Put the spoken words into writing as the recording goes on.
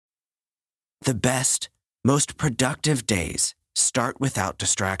The best, most productive days start without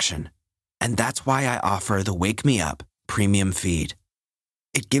distraction. And that's why I offer the Wake Me Up Premium Feed.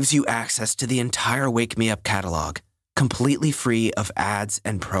 It gives you access to the entire Wake Me Up catalog, completely free of ads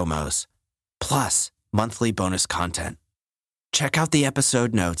and promos, plus monthly bonus content. Check out the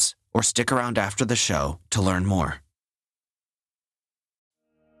episode notes or stick around after the show to learn more.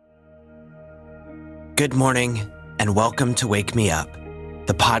 Good morning, and welcome to Wake Me Up,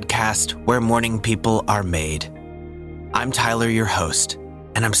 the podcast where morning people are made. I'm Tyler, your host,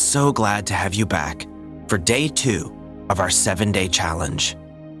 and I'm so glad to have you back for day 2 of our 7-day challenge.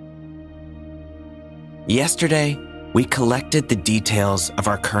 Yesterday, we collected the details of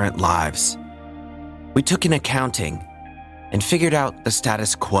our current lives. We took an accounting and figured out the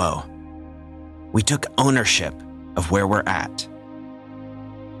status quo. We took ownership of where we're at.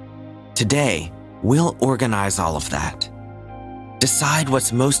 Today, we'll organize all of that, decide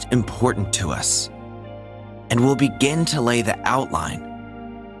what's most important to us, and we'll begin to lay the outline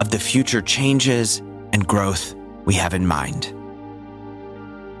of the future changes and growth we have in mind.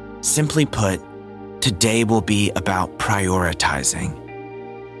 Simply put, today will be about prioritizing.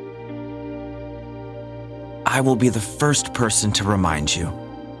 I will be the first person to remind you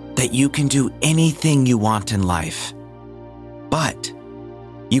that you can do anything you want in life, but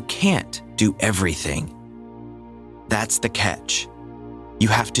you can't do everything. That's the catch. You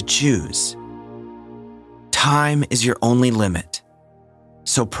have to choose. Time is your only limit,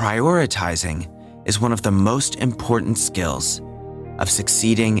 so prioritizing is one of the most important skills of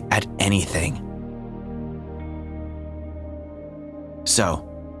succeeding at anything. So,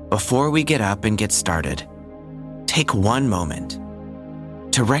 before we get up and get started, take one moment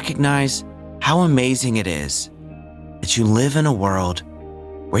to recognize how amazing it is that you live in a world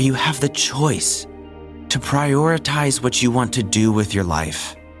where you have the choice to prioritize what you want to do with your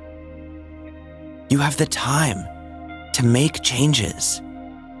life. You have the time to make changes,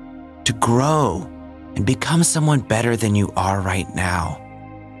 to grow and become someone better than you are right now,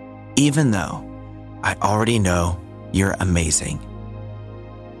 even though I already know you're amazing.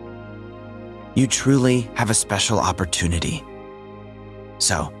 You truly have a special opportunity.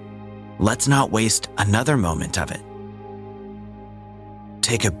 So, let's not waste another moment of it.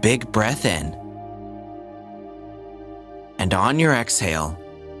 Take a big breath in, and on your exhale,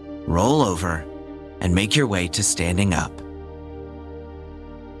 roll over and make your way to standing up.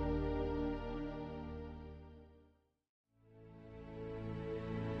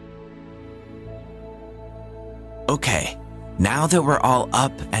 Okay, now that we're all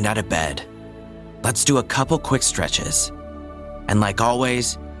up and out of bed, let's do a couple quick stretches. And like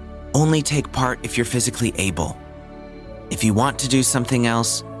always, only take part if you're physically able. If you want to do something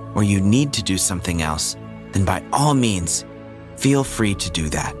else, or you need to do something else, then by all means, feel free to do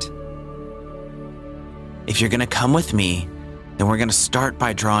that. If you're going to come with me, then we're going to start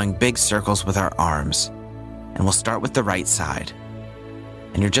by drawing big circles with our arms. And we'll start with the right side.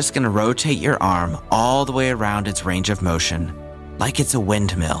 And you're just going to rotate your arm all the way around its range of motion, like it's a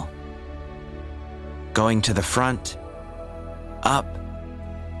windmill. Going to the front, up,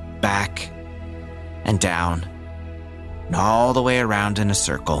 back, and down, and all the way around in a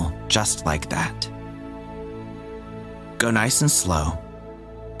circle, just like that. Go nice and slow,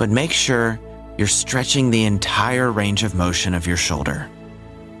 but make sure you're stretching the entire range of motion of your shoulder.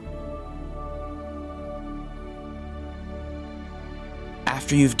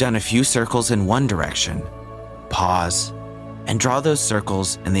 After you've done a few circles in one direction, pause and draw those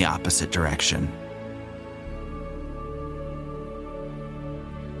circles in the opposite direction.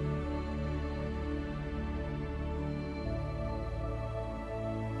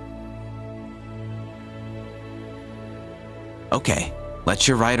 Okay, let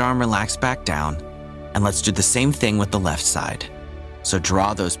your right arm relax back down, and let's do the same thing with the left side. So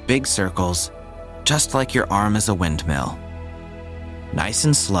draw those big circles, just like your arm is a windmill. Nice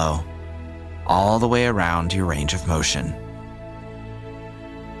and slow, all the way around your range of motion.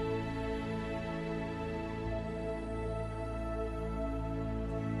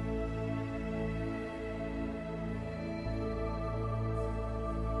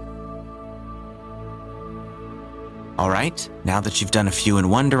 All right, now that you've done a few in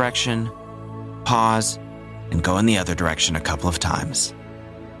one direction, pause and go in the other direction a couple of times.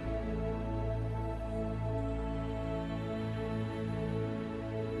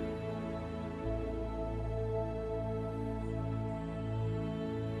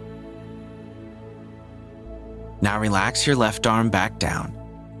 Now relax your left arm back down.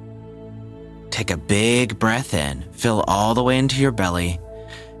 Take a big breath in, fill all the way into your belly,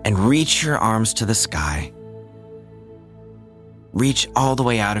 and reach your arms to the sky. reach all the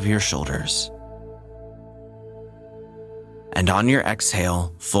way out of your shoulders. And on your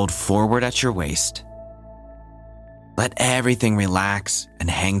exhale, fold forward at your waist. Let everything relax and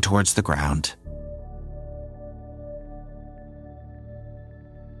hang towards the ground.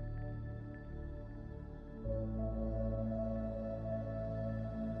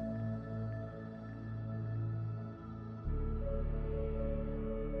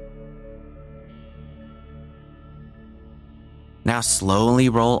 Now slowly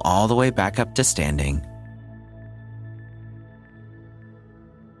roll all the way back up to standing.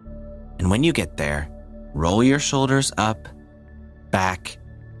 And when you get there, roll your shoulders up, back,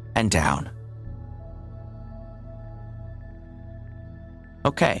 and down.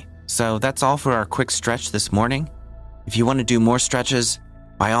 Okay, so that's all for our quick stretch this morning. If you want to do more stretches,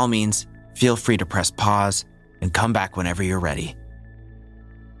 by all means, feel free to press pause and come back whenever you're ready.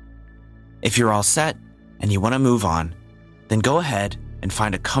 If you're all set and you want to move on, then go ahead and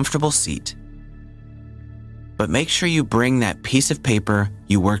find a comfortable seat. But make sure you bring that piece of paper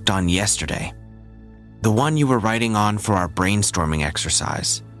you worked on yesterday, the one you were writing on for our brainstorming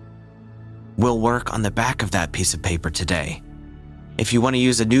exercise. We'll work on the back of that piece of paper today. If you want to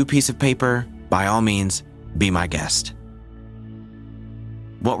use a new piece of paper, by all means, be my guest.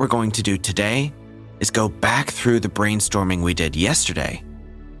 What we're going to do today is go back through the brainstorming we did yesterday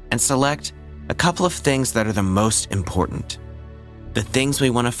and select a couple of things that are the most important, the things we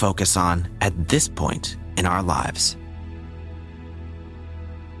want to focus on at this point in our lives.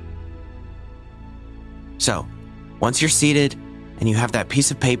 So, once you're seated and you have that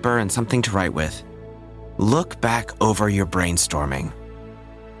piece of paper and something to write with, look back over your brainstorming.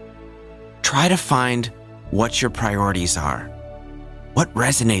 Try to find what your priorities are. What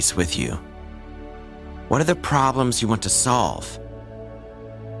resonates with you? What are the problems you want to solve?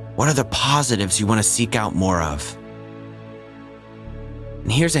 What are the positives you want to seek out more of?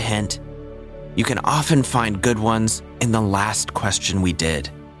 And here's a hint. You can often find good ones in the last question we did.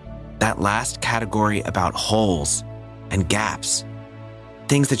 That last category about holes and gaps,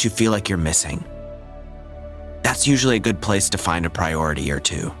 things that you feel like you're missing. That's usually a good place to find a priority or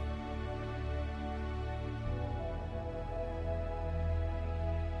two.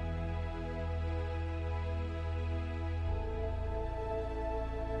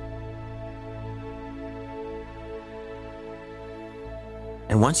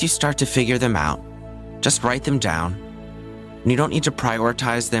 And once you start to figure them out, just write them down. And you don't need to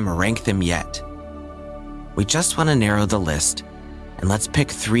prioritize them or rank them yet. We just want to narrow the list, and let's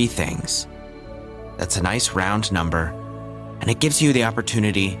pick 3 things. That's a nice round number, and it gives you the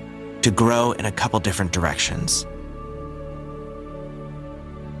opportunity to grow in a couple different directions.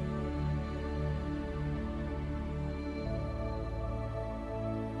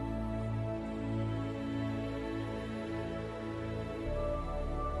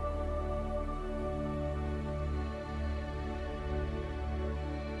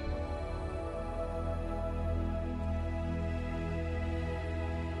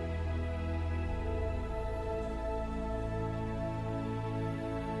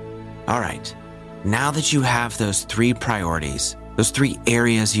 All right, now that you have those 3 priorities, those 3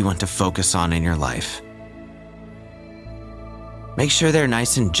 areas you want to focus on in your life, make sure they're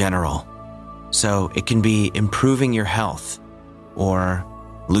nice and general. So it can be improving your health, or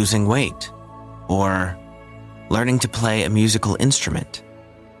losing weight, or learning to play a musical instrument.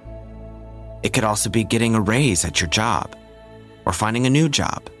 It could also be getting a raise at your job, or finding a new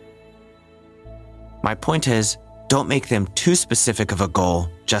job. My point is, don't make them too specific of a goal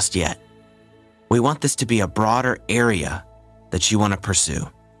just yet. We want this to be a broader area that you want to pursue.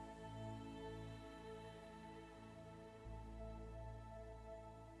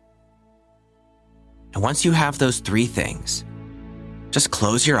 And once you have those 3 things, just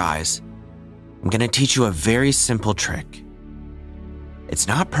close your eyes. I'm going to teach you a very simple trick. It's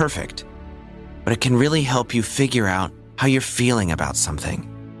not perfect, but it can really help you figure out how you're feeling about something.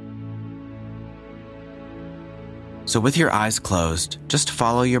 So with your eyes closed, just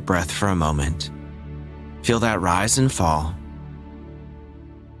follow your breath for a moment. Feel that rise and fall.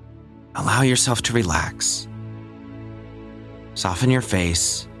 Allow yourself to relax. Soften your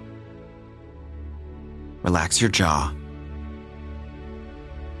face. Relax your jaw.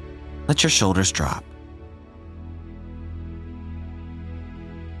 Let your shoulders drop.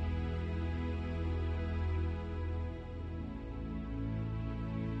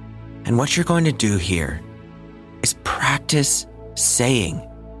 And what you're going to do here is practice saying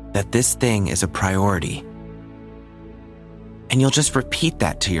that this thing is a priority. And you'll just repeat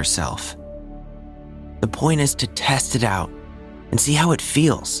that to yourself. The point is to test it out and see how it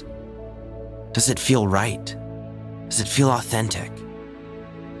feels. Does it feel right? Does it feel authentic?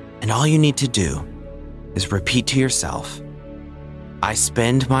 And all you need to do is repeat to yourself, I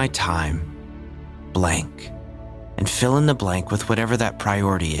spend my time blank, and fill in the blank with whatever that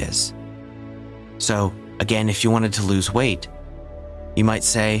priority is. So, again, if you wanted to lose weight, you might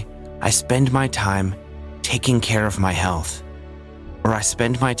say, I spend my time taking care of my health, or I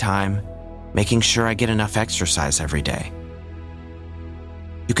spend my time making sure I get enough exercise every day.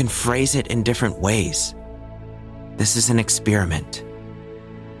 You can phrase it in different ways. This is an experiment.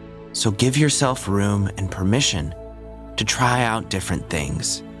 So give yourself room and permission to try out different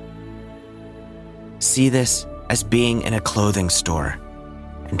things. See this as being in a clothing store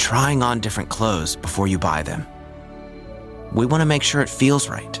and trying on different clothes before you buy them. We want to make sure it feels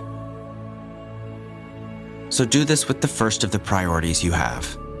right. So do this with the first of the priorities you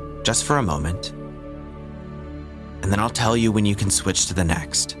have, just for a moment, and then I'll tell you when you can switch to the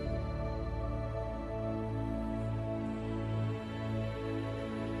next.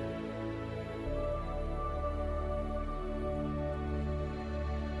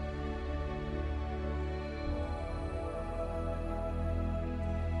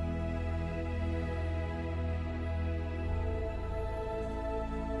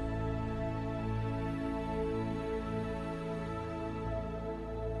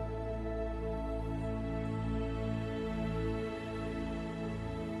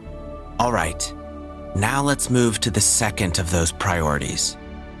 All right, now let's move to the second of those priorities.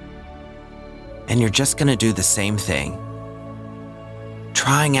 And you're just going to do the same thing.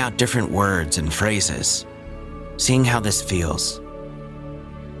 Trying out different words and phrases, seeing how this feels.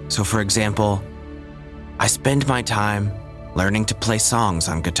 So for example, I spend my time learning to play songs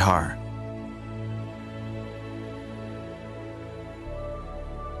on guitar.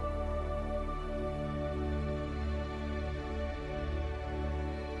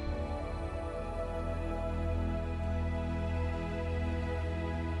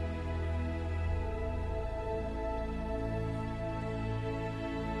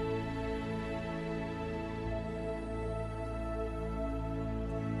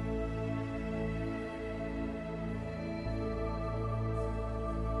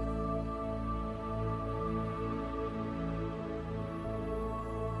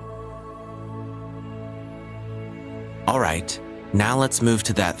 All right, now let's move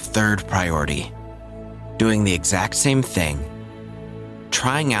to that third priority. Doing the exact same thing,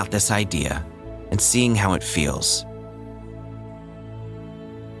 trying out this idea and seeing how it feels.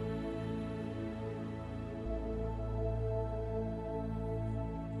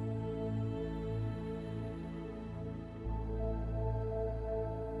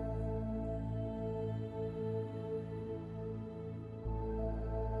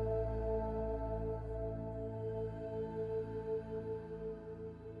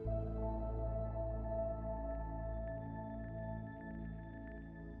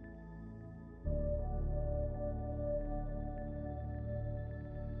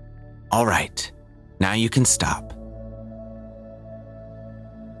 All right, now you can stop.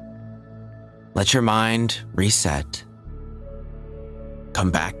 Let your mind reset.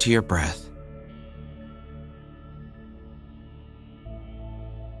 Come back to your breath.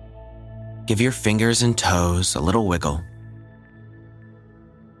 Give your fingers and toes a little wiggle.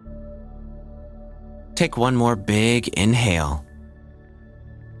 Take one more big inhale.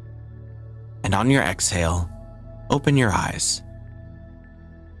 And on your exhale, open your eyes.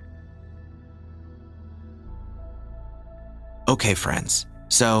 Okay, friends,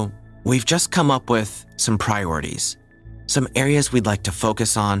 so we've just come up with some priorities, some areas we'd like to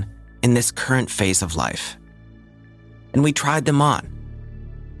focus on in this current phase of life. And we tried them on.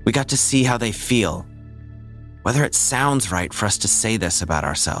 We got to see how they feel, whether it sounds right for us to say this about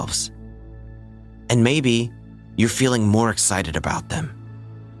ourselves. And maybe you're feeling more excited about them.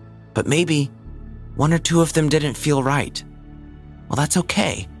 But maybe one or two of them didn't feel right. Well, that's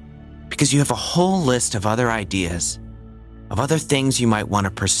okay, because you have a whole list of other ideas, of other things you might want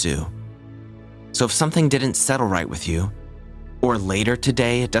to pursue. So if something didn't settle right with you, or later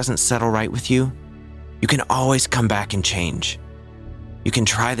today it doesn't settle right with you, you can always come back and change. You can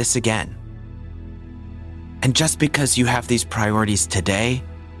try this again. And just because you have these priorities today,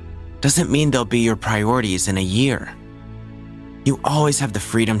 doesn't mean they'll be your priorities in a year. You always have the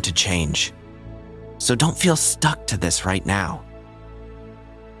freedom to change. So don't feel stuck to this right now.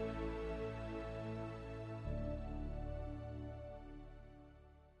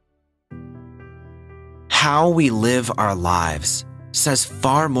 How we live our lives says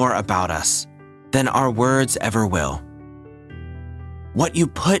far more about us than our words ever will. What you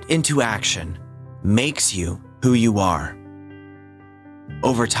put into action makes you who you are.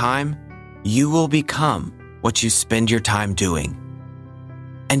 Over time, you will become what you spend your time doing,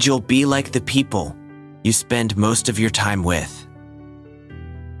 and you'll be like the people you spend most of your time with.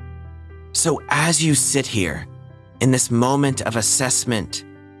 So as you sit here in this moment of assessment,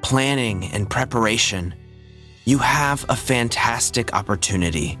 planning, and preparation, you have a fantastic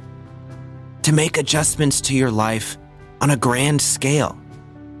opportunity to make adjustments to your life on a grand scale.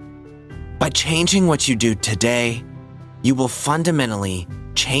 By changing what you do today, you will fundamentally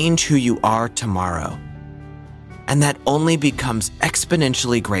change who you are tomorrow. And that only becomes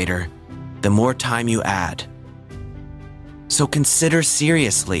exponentially greater the more time you add. So consider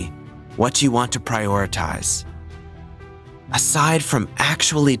seriously what you want to prioritize. Aside from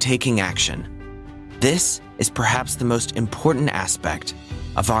actually taking action, this is perhaps the most important aspect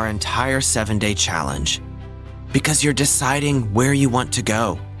of our entire 7-day challenge, because you're deciding where you want to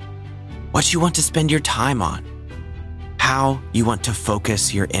go, what you want to spend your time on, how you want to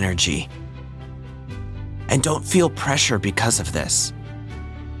focus your energy. And don't feel pressure because of this.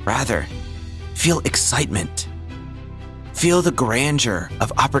 Rather, feel excitement. Feel the grandeur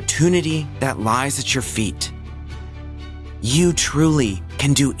of opportunity that lies at your feet. You truly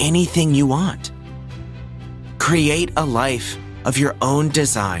can do anything you want. Create a life of your own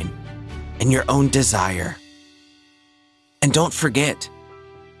design and your own desire. And don't forget,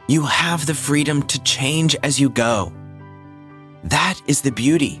 you have the freedom to change as you go. That is the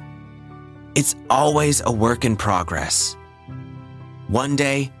beauty. It's always a work in progress. One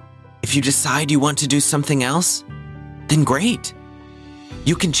day, if you decide you want to do something else, then great.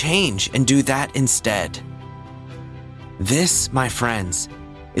 You can change and do that instead. This, my friends,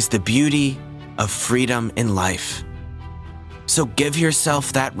 is the beauty of freedom in life. So give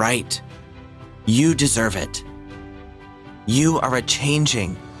yourself that right. You deserve it. You are a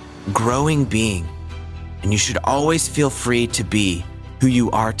changing, growing being, and you should always feel free to be who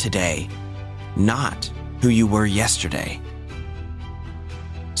you are today, not who you were yesterday.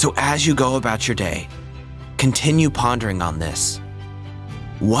 So as you go about your day, continue pondering on this.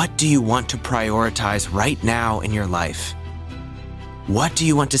 What do you want to prioritize right now in your life? What do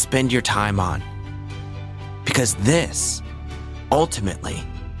you want to spend your time on? Because this, ultimately,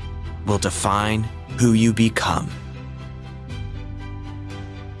 will define who you become.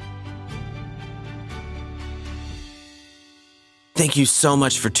 Thank you so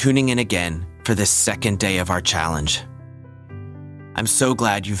much for tuning in again for this second day of our challenge. I'm so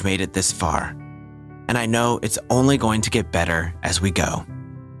glad you've made it this far, and I know it's only going to get better as we go.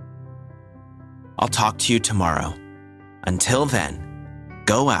 I'll talk to you tomorrow. Until then,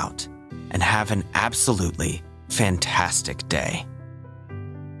 go out and have an absolutely fantastic day.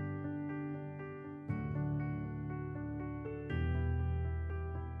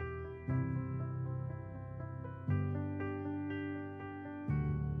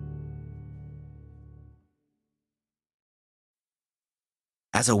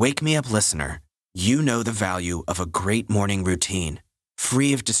 As a Wake Me Up listener, you know the value of a great morning routine,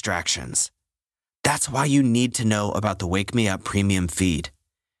 free of distractions. That's why you need to know about the Wake Me Up Premium feed.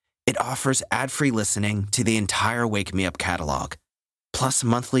 It offers ad-free listening to the entire Wake Me Up catalog, plus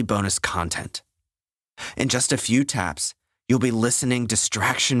monthly bonus content. In just a few taps, you'll be listening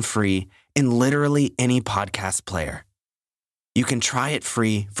distraction-free in literally any podcast player. You can try it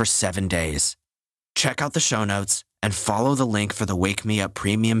free for 7 days. Check out the show notes and follow the link for the Wake Me Up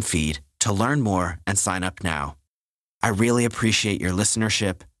Premium feed to learn more and sign up now. I really appreciate your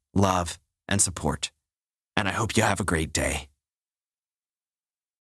listenership, love, and support, and I hope you have a great day.